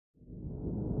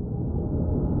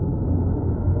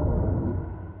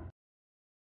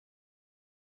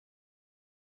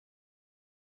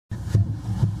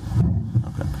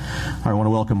right, I want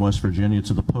to welcome West Virginia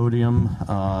to the podium.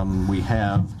 We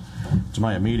have, to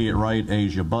my immediate right,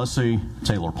 Asia Bussey,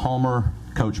 Taylor Palmer,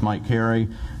 Coach Mike Carey,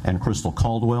 and Crystal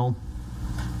Caldwell.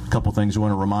 A couple things I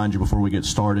want to remind you before we get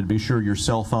started. Be sure your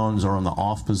cell phones are on the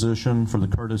off position for the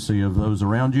courtesy of those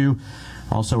around you.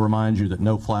 Also remind you that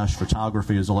no flash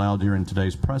photography is allowed during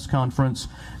today's press conference.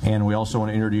 And we also want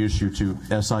to introduce you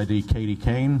to SID Katie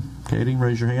Kane. Katie,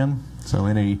 raise your hand. So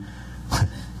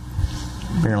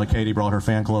apparently Katie brought her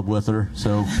fan club with her.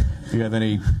 So if you have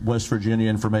any West Virginia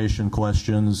information,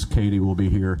 questions, Katie will be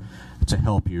here to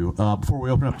help you. Before we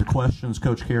open up to questions,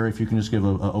 Coach Carey, if you can just give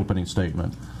an opening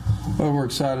statement. Well, we're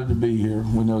excited to be here.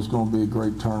 We know it's going to be a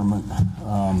great tournament.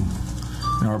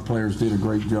 Our players did a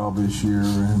great job this year,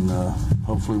 and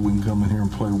hopefully we can come in here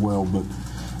and play well. But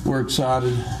we're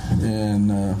excited,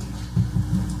 and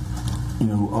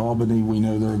Albany, we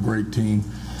know they're a great team.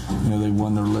 They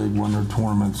won their league, won their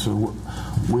tournament, so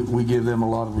we give them a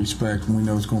lot of respect, and we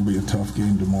know it's going to be a tough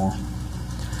game tomorrow.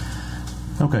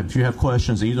 Okay, if you have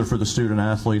questions either for the student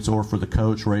athletes or for the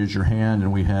coach, raise your hand,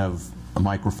 and we have a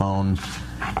microphone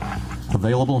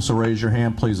available. So raise your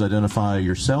hand, please identify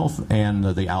yourself and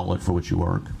the outlet for which you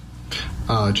work.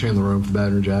 Chandler Rome for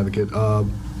Baton Rouge Advocate.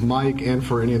 Mike, and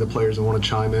for any of the players that want to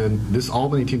chime in, this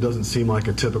Albany team doesn't seem like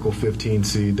a typical 15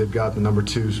 seed. They've got the number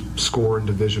 2 scorer in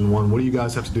Division I. What do you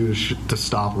guys have to do to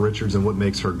stop Richards, and what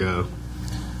makes her go?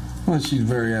 Well, she's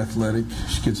very athletic.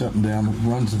 She gets up and down,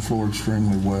 runs the floor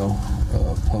extremely well.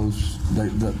 Posts,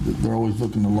 they're always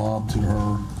looking to lob to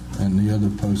her and the other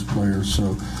post players.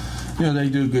 So, they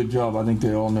do a good job. I think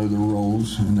they all know their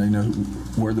roles, and they know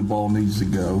where the ball needs to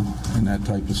go and that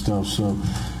type of stuff. So,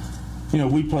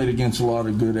 we played against a lot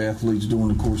of good athletes during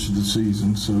the course of the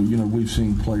season. So, we've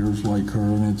seen players like her,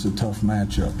 and it's a tough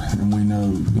matchup. And we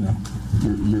know,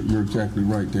 you're exactly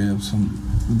right. They have some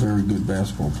very good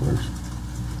basketball players.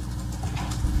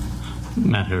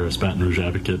 Matt Harris, Baton Rouge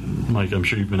Advocate. Mike, I'm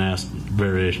sure you've been asked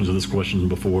variations of this question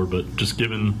before, but just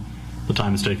given the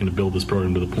time it's taken to build this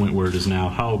program to the point where it is now,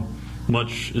 how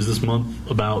much is this month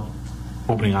about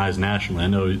opening eyes nationally? I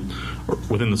know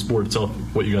within the sport itself,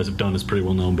 what you guys have done is pretty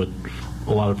well known, but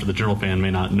a lot of the general fan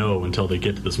may not know until they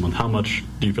get to this month. How much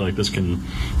do you feel like this can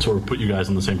sort of put you guys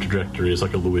on the same trajectory as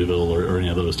like a Louisville or any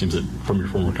of those teams from your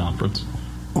former conference?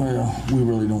 Well, we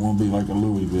really don't want to be like a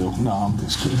Louisville. No, I'm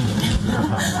just kidding.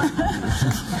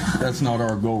 That's not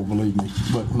our goal, believe me.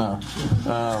 But no,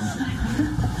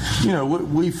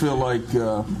 we feel like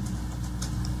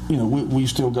we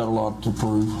still got a lot to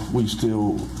prove. We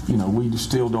still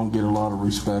don't get a lot of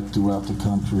respect throughout the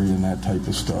country and that type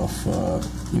of stuff.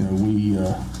 We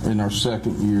in our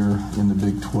second year in the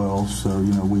Big 12, so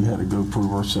we had to go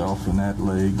prove ourselves in that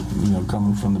league.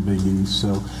 Coming from the Big East,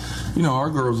 so. Our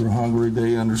girls are hungry.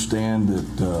 They understand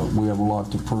that we have a lot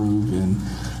to prove, and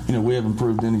we haven't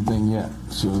proved anything yet.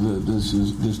 So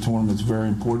this tournament's very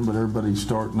important. But everybody's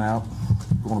starting out,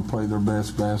 going to play their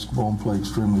best basketball and play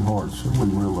extremely hard. So we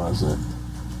realize that.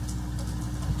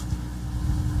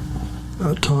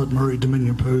 Todd Murray,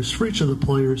 Dominion Post. For each of the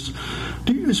players,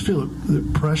 do you guys feel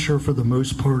that pressure, for the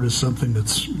most part, is something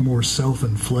that's more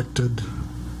self-inflicted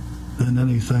than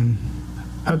anything?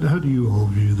 How do you all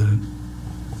view that?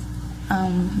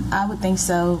 I would think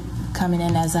so. Coming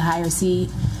in as a higher seed,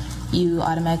 you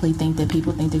automatically think that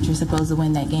people think that you're supposed to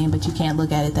win that game, but you can't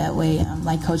look at it that way.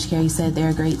 Like Coach Carey said, they're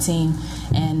a great team,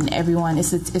 and everyone,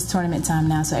 it's tournament time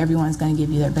now, so everyone's going to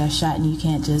give you their best shot, and you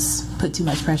can't just put too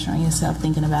much pressure on yourself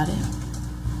thinking about it.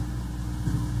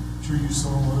 I'm sure you saw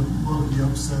a lot of the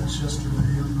upsets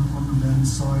yesterday on the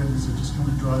men's side. Is it just going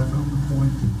to drive home the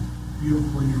point that you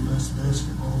don't play your best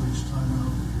basketball each time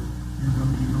out that you're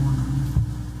going to be going home?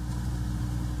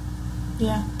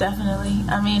 Yeah, definitely.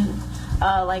 I mean,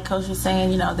 like Coach was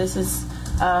saying, this is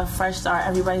a fresh start.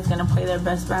 Everybody's going to play their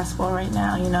best basketball right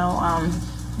now.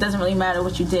 It doesn't really matter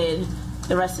what you did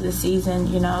the rest of the season.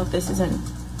 This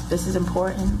is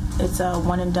important. It's a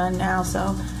one and done now,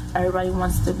 so everybody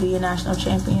wants to be a national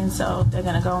champion, so they're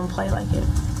going to go and play like it.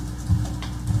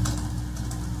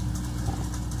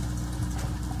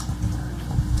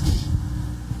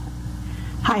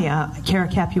 Hi, Kara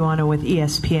Capuano with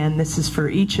ESPN. This is for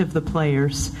each of the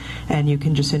players, and you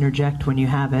can just interject when you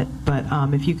have it. But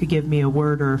if you could give me a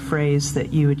word or a phrase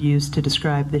that you would use to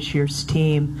describe this year's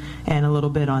team and a little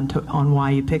bit on why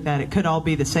you picked that. It could all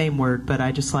be the same word, but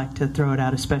I just like to throw it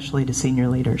out, especially to senior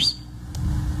leaders.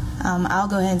 I'll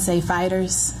go ahead and say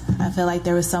fighters. I feel like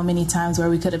there were so many times where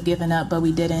we could have given up, but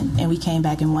we didn't, and we came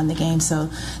back and won the game. So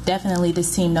definitely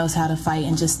this team knows how to fight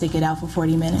and just stick it out for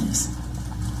 40 minutes.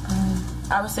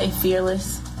 I would say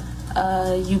fearless.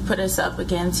 You put us up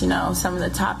against, some of the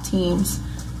top teams,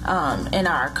 in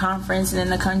our conference and in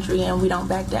the country, and we don't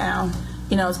back down.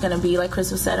 You know, it's going to be, like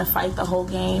Crystal said, a fight the whole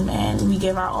game, and we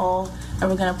give our all, and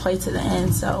we're going to play to the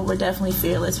end. So we're definitely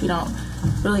fearless. We don't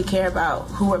really care about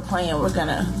who we're playing. We're going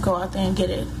to go out there and get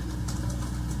it.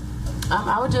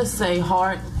 I would just say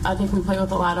heart. I think we play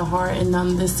with a lot of heart, and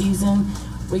this season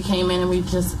we came in and we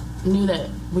just knew that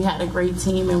we had a great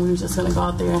team, and we were just going to go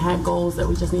out there and had goals that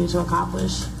we just needed to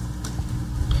accomplish.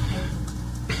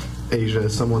 Asia,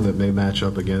 as someone that may match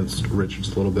up against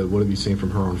Richards a little bit, what have you seen from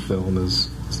her on film? Is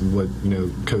what, you know,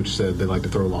 Coach said they like to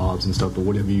throw lobs and stuff, but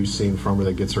what have you seen from her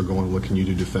that gets her going? What can you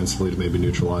do defensively to maybe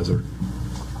neutralize her?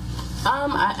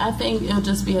 I think it'll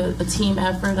just be a team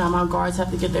effort. Our guards have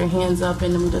to get their hands up,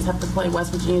 and then we just have to play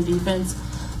West Virginia defense.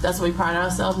 That's what we pride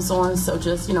ourselves on. So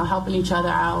just, you know, helping each other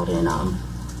out and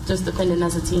just defending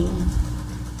as a team.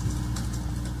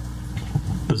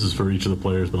 This is for each of the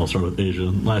players, but I'll start with Asia.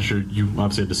 Last year, you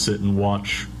obviously had to sit and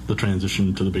watch the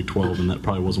transition to the Big 12, and that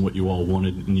probably wasn't what you all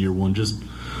wanted in year one. Just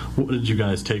what did you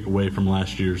guys take away from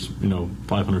last year's,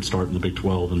 500 start in the Big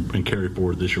 12 and carry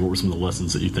forward this year? What were some of the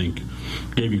lessons that you think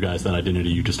gave you guys that identity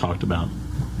you just talked about?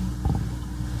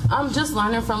 Just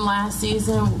learning from last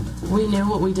season. We knew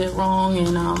what we did wrong,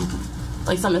 and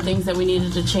like some of the things that we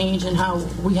needed to change and how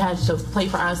we had to play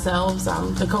for ourselves.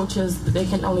 The coaches, they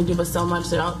can only give us so much.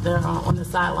 They're out there on the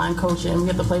sideline coaching. We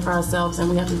have to play for ourselves, and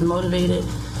we have to be motivated.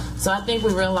 So I think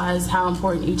we realized how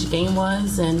important each game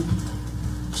was, and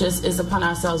just it's upon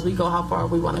ourselves. We go how far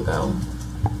we want to go.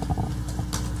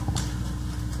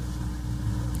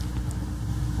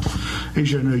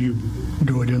 Asia, I know you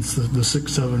go against the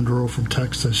 6'7" girl from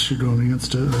Texas. You're going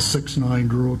against a 6'9"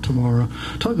 girl tomorrow.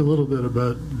 Talk a little bit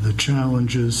about the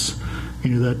challenges,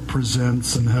 that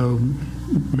presents, and how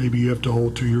maybe you have to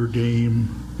alter your game,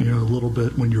 a little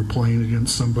bit when you're playing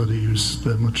against somebody who's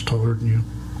that much taller than you.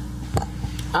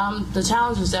 The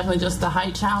challenge is definitely just the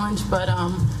height challenge, but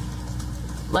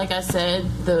like I said,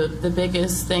 the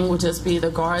biggest thing would just be the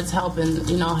guards helping,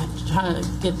 trying to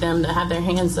get them to have their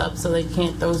hands up so they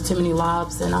can't throw too many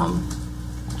lobs, and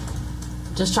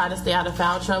just try to stay out of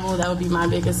foul trouble. That would be my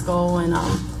biggest goal, and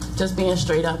just being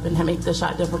straight up and make the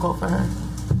shot difficult for her.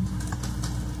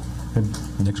 Okay.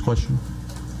 Next question.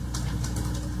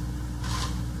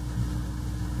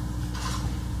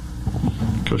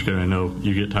 Coach Carey, I know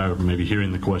you get tired of maybe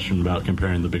hearing the question about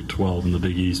comparing the Big 12 and the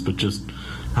Big East, but just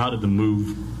how did the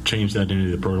move change the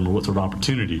identity of the program, or what sort of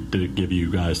opportunity did it give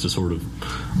you guys to sort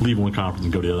of leave one conference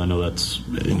and go to the other? I know that's,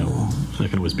 that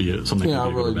can always be something. Yeah, I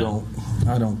really don't.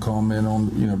 I don't comment on,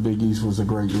 Big East was a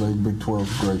great league, Big 12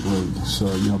 is a great league. So,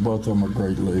 both of them are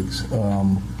great leagues.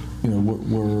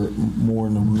 We're more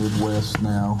in the Midwest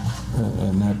now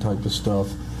and that type of stuff.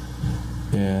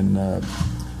 And,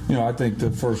 I think the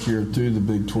first year through the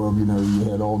Big 12, you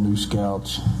had all new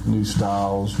scouts, new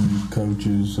styles, new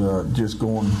coaches, just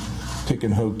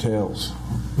picking hotels.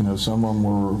 Some of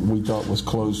them we thought was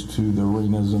close to the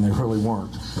arenas, and they really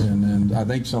weren't. And I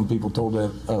think some people told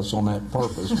us on that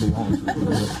purpose, to be honest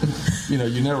with you.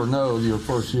 You never know your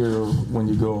first year when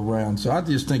you go around. So I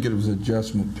just think it was an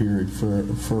adjustment period for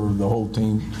the whole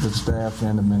team, the staff,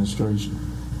 and administration.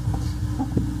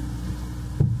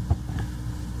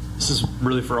 This is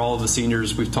really for all of the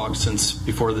seniors. We've talked since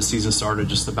before the season started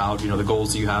just about, the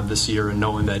goals that you have this year and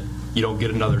knowing that you don't get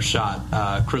another shot.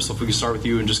 Crystal, if we could start with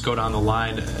you and just go down the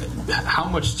line, how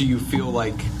much do you feel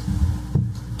like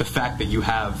the fact that you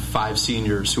have 5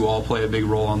 seniors who all play a big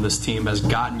role on this team has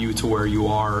gotten you to where you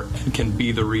are and can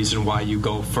be the reason why you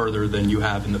go further than you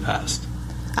have in the past?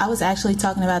 I was actually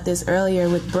talking about this earlier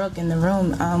with Brooke in the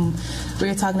room. We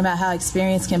were talking about how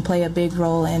experience can play a big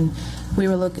role, and we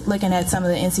were looking at some of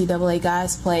the NCAA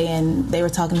guys play, and they were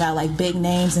talking about like big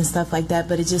names and stuff like that,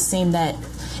 but it just seemed that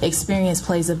experience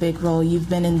plays a big role. You've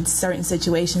been in certain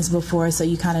situations before, so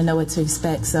you kind of know what to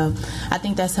expect. So I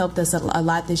think that's helped us a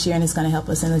lot this year, and it's going to help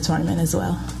us in the tournament as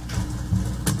well.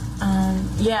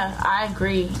 Yeah, I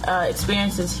agree.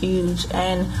 Experience is huge,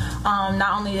 and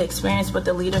not only the experience, but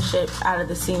the leadership out of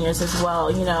the seniors as well.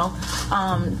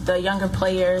 The younger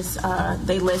players,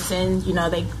 they listen.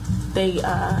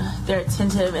 They're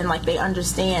attentive, and they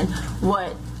understand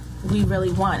what we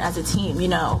really want as a team.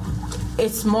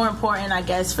 It's more important, I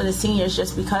guess, for the seniors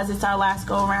just because it's our last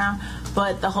go around,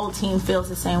 but the whole team feels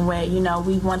the same way.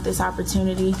 We want this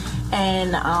opportunity,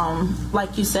 and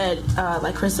like you said,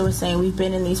 like Krista was saying, we've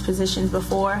been in these positions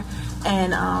before,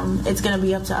 and it's going to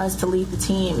be up to us to lead the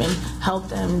team and help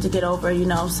them to get over,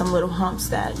 some little humps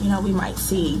that, we might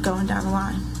see going down the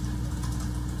line.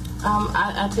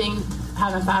 I think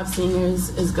having 5 seniors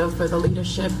is good for the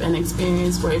leadership and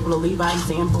experience. We're able to lead by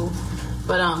example.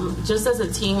 But just as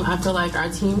a team, I feel like our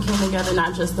team came together,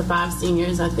 not just the 5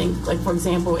 seniors. I think, like, for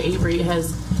example, Avery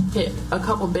has hit a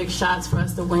couple big shots for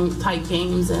us to win tight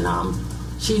games, and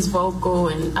she's vocal,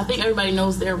 and I think everybody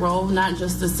knows their role, not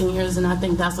just the seniors, and I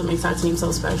think that's what makes our team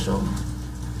so special.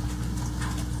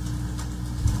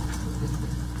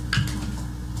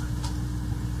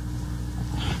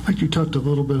 Like you talked a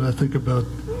little bit, I think, about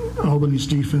Albany's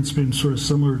defense being sort of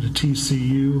similar to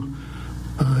TCU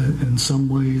in some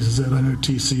ways. Is that I know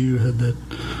TCU had that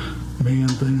man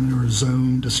thing or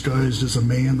zone disguised as a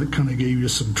man that kind of gave you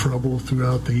some trouble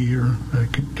throughout the year.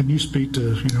 Can you speak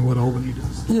to what Albany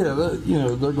does? Yeah,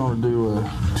 they're going to do a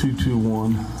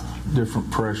 2-2-1, different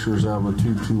pressures out of a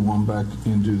 2-2-1 back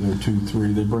into their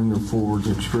 2-3. They bring their forwards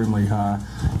extremely high.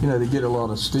 They get a lot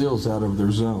of steals out of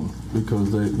their zone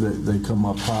because they come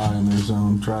up high in their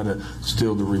zone, try to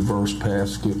steal the reverse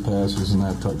pass, skip passes, and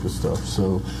that type of stuff.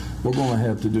 So we're going to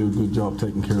have to do a good job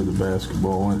taking care of the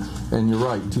basketball. And you're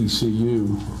right,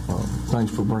 TCU,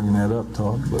 thanks for bringing that up,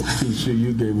 Todd, but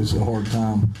TCU gave us a hard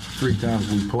time 3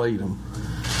 times we played them.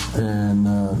 And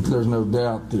there's no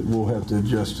doubt that we'll have to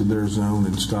adjust to their zone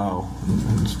and style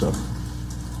and stuff.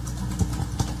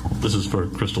 This is for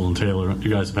Crystal and Taylor.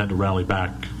 You guys have had to rally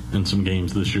back in some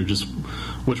games this year. Just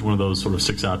which one of those sort of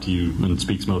sticks out to you and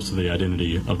speaks most to the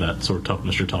identity of that sort of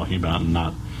toughness you're talking about and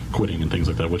not quitting and things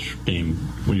like that? Which game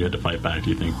when you had to fight back do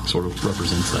you think sort of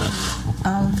represents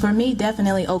that? For me,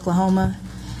 definitely Oklahoma.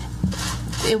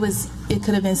 It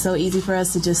could have been so easy for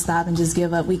us to just stop and just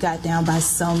give up. We got down by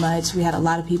so much. We had a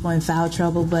lot of people in foul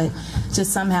trouble, but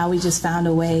just somehow we just found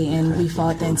a way and we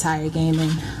fought the entire game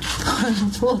and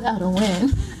pulled out a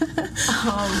win.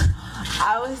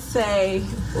 I would say,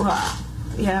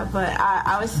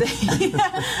 I would say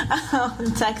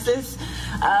Texas.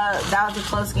 That was a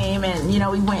close game, and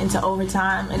we went into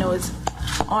overtime, and it was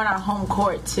on our home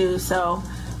court too. So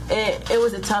it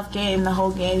was a tough game. The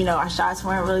whole game, our shots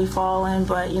weren't really falling,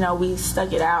 but we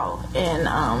stuck it out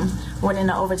and went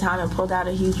into overtime and pulled out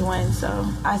a huge win. So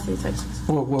I say Texas.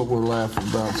 What we're laughing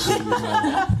about,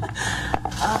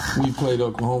 we played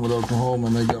Oklahoma,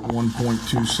 and they got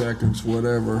 1.2 seconds,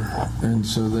 whatever. And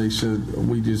so they said,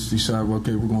 we just decided,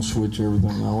 okay, we're going to switch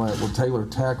everything and all that. Well, Taylor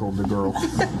tackled the girl,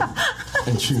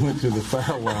 and she went to the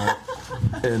foul line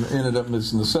and ended up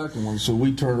missing the second one. So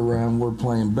we turned around, we're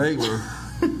playing Baylor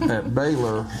at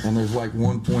Baylor, and there's like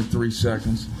 1.3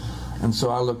 seconds. And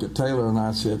so I looked at Taylor and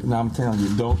I said, now I'm telling you,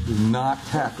 do not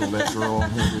tackle that girl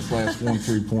in here this last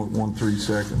 13.13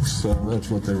 seconds. So that's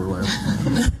what they were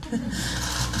laughing at.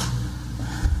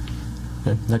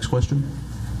 Okay, next question.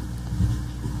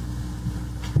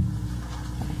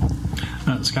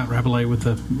 Scott Rabelais with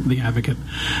the Advocate.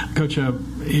 Coach,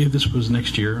 if this was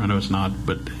next year, I know it's not,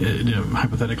 but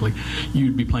hypothetically,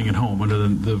 you'd be playing at home under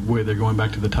the way they're going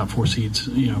back to the top 4 seeds,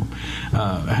 being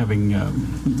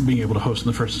able to host in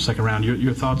the first and second round.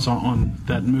 Your thoughts on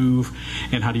that move,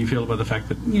 and how do you feel about the fact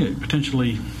that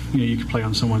potentially you could play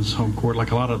on someone's home court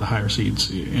like a lot of the higher seeds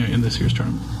in this year's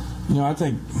tournament? I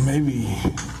think maybe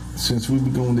since we've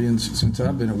been going since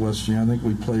I've been at West Virginia, I think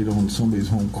we played on somebody's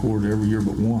home court every year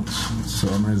but once. So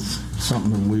it's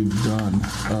something that we've done.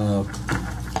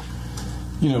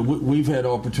 We've had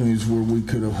opportunities where we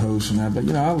could have hosted that,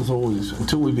 but I was always,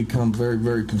 until we become very,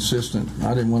 very consistent,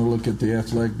 I didn't want to look at the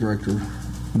athletic director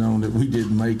knowing that we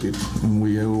didn't make it and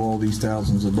we owe all these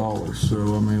thousands of dollars.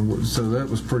 So so that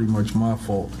was pretty much my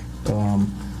fault.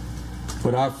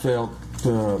 But I felt.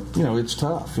 It's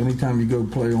tough. Anytime you go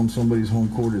play on somebody's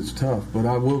home court, it's tough. But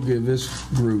I will give this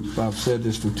group, I've said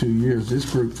this for 2 years, this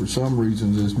group for some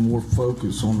reasons is more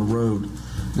focused on the road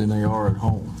than they are at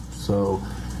home. So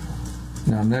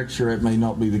now next year it may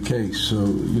not be the case. So,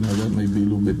 that may be a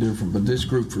little bit different. But this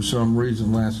group for some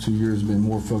reason last 2 years has been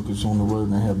more focused on the road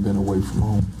than they have been away from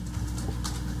home.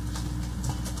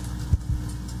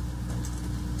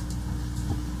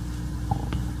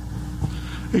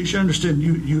 Aisha, I understand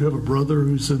you have a brother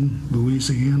who's in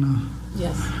Louisiana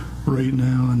right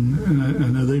now, and I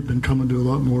know they've been coming to a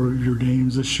lot more of your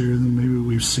games this year than maybe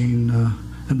we've seen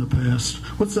in the past.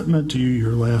 What's that meant to you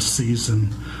your last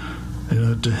season,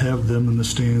 to have them in the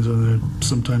stands? I know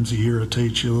sometimes he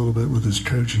irritates you a little bit with his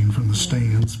coaching from the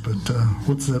stands, but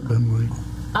what's that been like?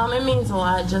 It means a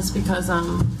lot just because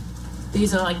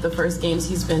these are like the first games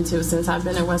he's been to since I've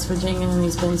been at West Virginia, and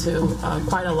he's been to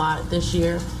quite a lot this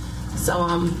year. So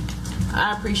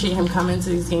I appreciate him coming to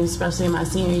these games, especially in my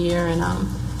senior year, and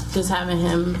just having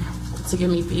him to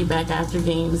give me feedback after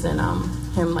games and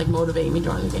him motivate me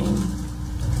during the game.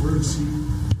 Where is he?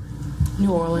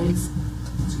 New Orleans.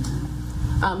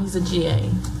 He's a GA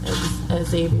at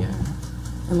Xavier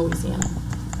in Louisiana.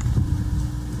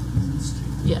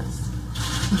 Yes.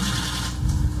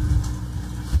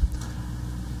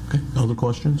 other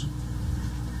questions?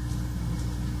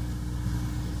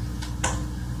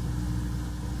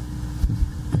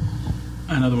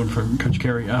 Another one for Coach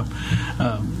Carey.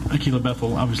 Akila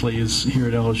Bethel obviously is here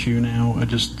at LSU now.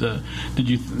 Did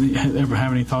you ever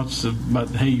have any thoughts about,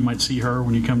 hey, you might see her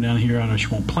when you come down here? I know she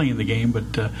won't play in the game,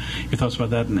 but your thoughts about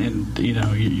that and you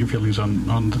know, your feelings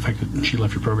on the fact that she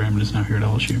left your program and is now here at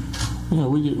LSU? You know,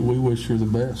 we wish her the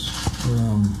best.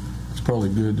 It's probably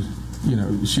good. You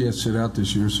know, she has to sit out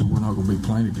this year, so we're not going to be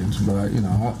playing against her. But, you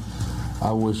know,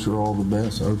 I wish her all the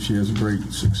best. I hope she has a great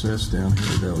success down here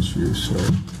at LSU. So,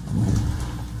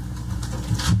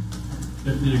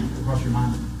 Did it cross your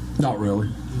mind? Not really.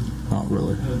 Not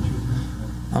really.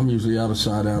 I'm usually out of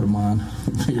sight, out of mind,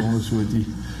 to be honest with you.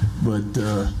 But,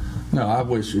 no, I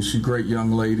wish her. She's a great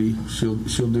young lady. She'll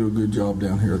do a good job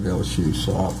down here at LSU.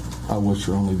 So I wish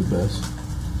her only the best.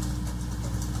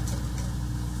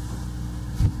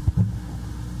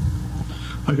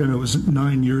 I know it was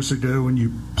 9 years ago when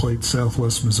you played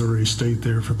Southwest Missouri State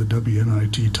there for the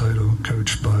WNIT title,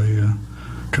 coached by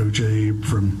Coach Abe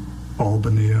from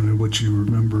Albany. I mean, what you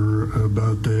remember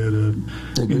about that?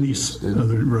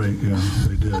 Right, yeah,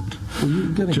 they did. Well,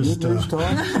 you getting good news,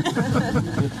 Todd?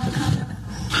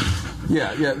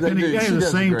 Yeah, they do. Any the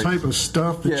same type of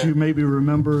stuff that you maybe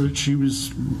remember that she was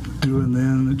doing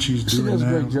then that she's doing now? She does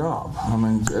a great job. I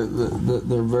mean,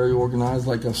 they're very organized.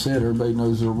 Like I said, everybody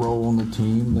knows their role on the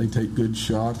team. They take good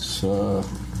shots. You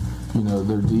know,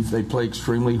 they play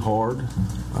extremely hard.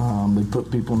 They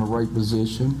put people in the right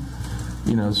position.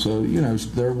 You know, so, you know,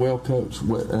 they're well coached.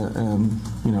 And,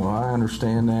 you know, I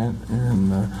understand that.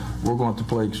 And we're going to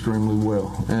play extremely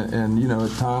well. And, you know,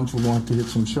 at times we're going to hit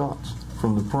some shots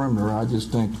from the perimeter. I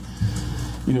just think,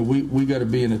 you know, we got to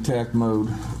be in attack mode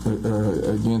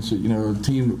against it. You know, a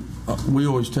team. We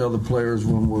always tell the players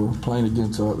when we're playing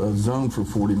against a zone for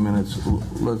 40 minutes,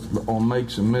 on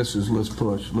makes and misses, let's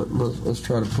push. Let's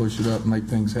try to push it up and make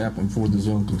things happen before the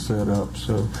zone can set up.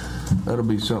 So that'll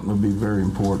be something that'll be very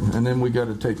important. And then we got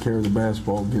to take care of the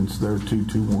basketball against their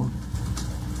 2-2-1.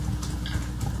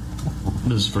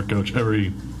 This is for Coach.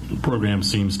 Every program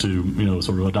seems to, you know,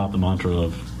 sort of adopt the mantra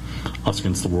of us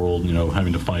against the world, you know,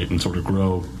 having to fight and sort of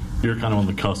grow. You're kind of on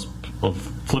the cusp of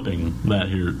flipping that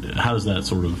here. How does that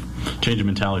sort of change of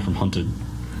mentality from hunter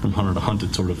to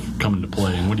hunted sort of come into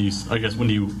play? And when do you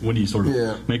sort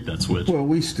of make that switch? Well,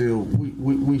 we still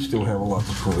have a lot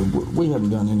to prove. We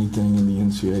haven't done anything in the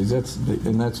NCAAs.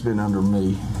 That's been under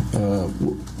me.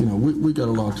 You know, we got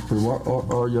a lot to prove.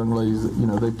 Our young ladies, you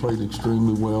know, they played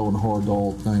extremely well and hard the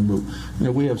whole thing. But you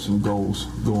know, we have some goals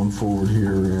going forward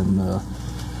here, and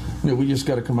you know, we just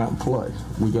got to come out and play.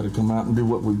 We got to come out and do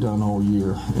what we've done all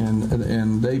year.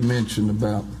 And they mentioned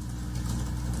about,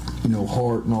 you know,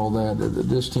 heart and all that.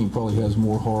 This team probably has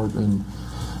more heart. And,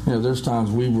 you know, there's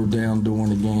times we were down during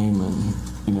the game and,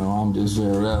 you know, I'm just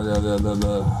there,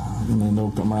 and then they'll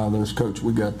come out, there's Coach,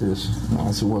 we got this. And I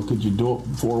said, well, could you do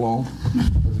it before long?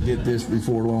 Let's get this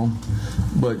before long.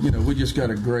 But, you know, we just got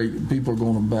people are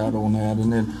going to battle on that.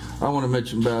 And then I want to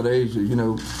mention about Asia, you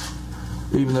know,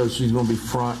 even though she's going to be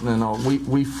fronting and all,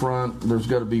 we front, there's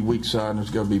got to be weak side and there's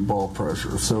got to be ball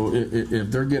pressure. So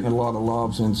if they're getting a lot of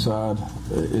lobs inside,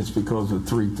 it's because of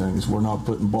three things. We're not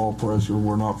putting ball pressure,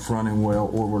 we're not fronting well,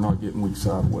 or we're not getting weak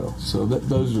side well. So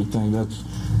those are the things, that's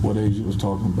what Asia was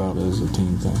talking about as a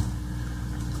team thing.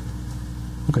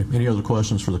 Okay, any other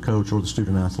questions for the coach or the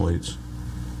student athletes?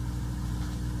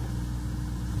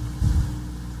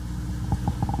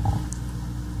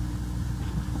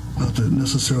 Not that it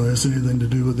necessarily has anything to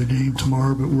do with the game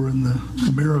tomorrow, but we're in the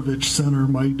Maravich Center.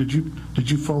 Mike, did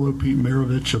you follow Pete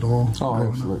Maravich at all? Oh,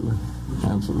 absolutely.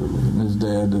 Absolutely. And his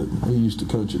dad, he used to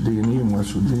coach at D&E in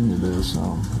West Virginia there,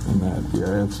 so, and that,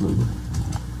 yeah, absolutely.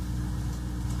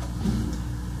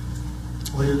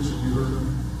 Players, have you heard of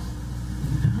them?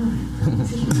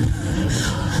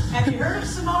 Have you heard of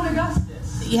Simone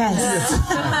Augustus? Yes.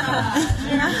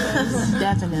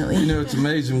 Definitely. You know, it's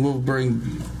amazing. We'll bring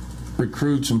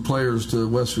recruits and players to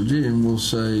West Virginia and we'll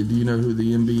say, do you know who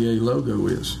the NBA logo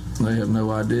is? And they have no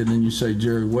idea. And then you say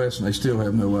Jerry West and they still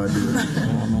have no idea.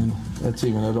 I mean, that's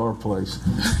even at our place.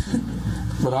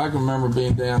 But I can remember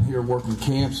being down here working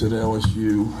camps at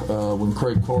LSU when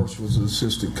Craig Carson was the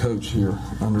assistant coach here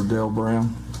under Dale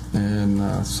Brown.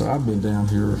 And so I've been down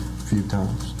here a few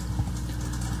times.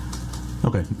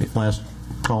 Okay, last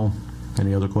call.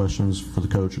 Any other questions for the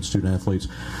coach and student athletes?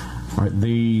 All right,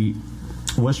 the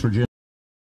West Virginia